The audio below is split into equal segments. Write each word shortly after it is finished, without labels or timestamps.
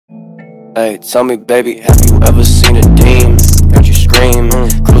Hey, tell me, baby, have you ever seen a demon? Got you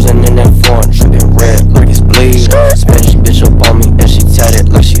screaming, cruising in that foreign, dripping red like it's bleed. Spanish bitch up on me and she tatted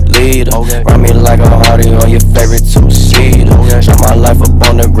like she lead. Ride me like a Hardy on your favorite two-seater. Shut my life up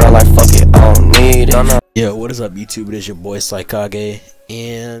on the ground like fuck it, I don't need it. Yo, what is up, YouTube? It is your boy Saikage,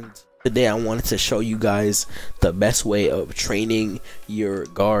 and today I wanted to show you guys the best way of training your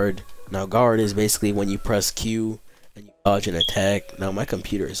guard. Now, guard is basically when you press Q and you dodge an attack. Now, my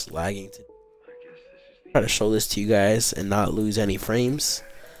computer is lagging today. Try to show this to you guys and not lose any frames,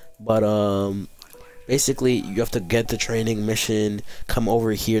 but basically you have to get the training mission, come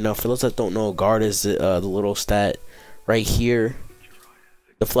over here. Now, for those that don't know, guard is the little stat right here,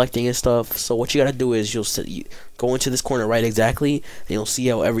 deflecting and stuff. So what you gotta do is you go into this corner right exactly, and you'll see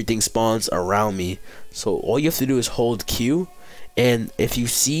how everything spawns around me. So all you have to do is hold Q, and if you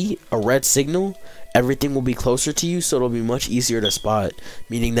see a red signal, everything will be closer to you, so it'll be much easier to spot,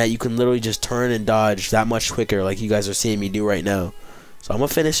 meaning that you can literally just turn and dodge that much quicker, like you guys are seeing me do right now. So I'm gonna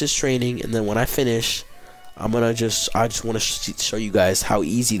finish this training, and then when I finish, I just want to show you guys how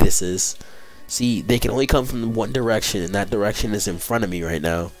easy this is. See, they can only come from one direction, and that direction is in front of me right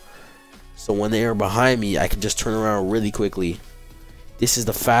now. So when they are behind me, I can just turn around really quickly. This is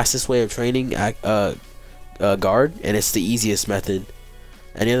the fastest way of training guard, and it's the easiest method.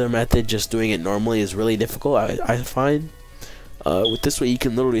 Any other method, just doing it normally, is really difficult, I find. With this way, you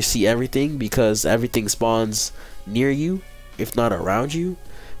can literally see everything, because everything spawns near you, if not around you.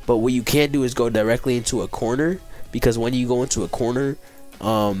 But what you can't do is go directly into a corner, because when you go into a corner,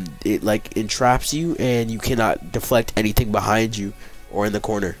 it like entraps you, and you cannot deflect anything behind you or in the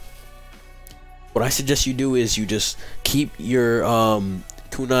corner. What I suggest you do is you just keep your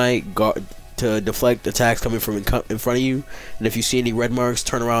kunai guard to deflect attacks coming from in front of you, and if you see any red marks,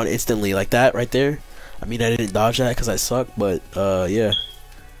 turn around instantly, like that right there. I mean, I didn't dodge that because I suck, but yeah,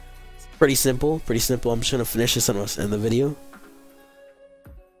 it's pretty simple. I'm just gonna finish this in the video.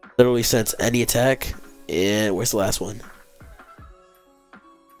 Literally sense any attack. And where's the last one?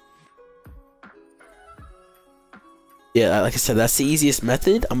 Yeah, like I said, that's the easiest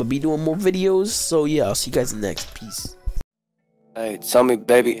method. I'm gonna be doing more videos, so yeah, I'll see you guys in the next. Peace. Hey, tell me,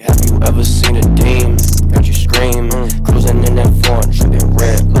 baby, have you ever seen a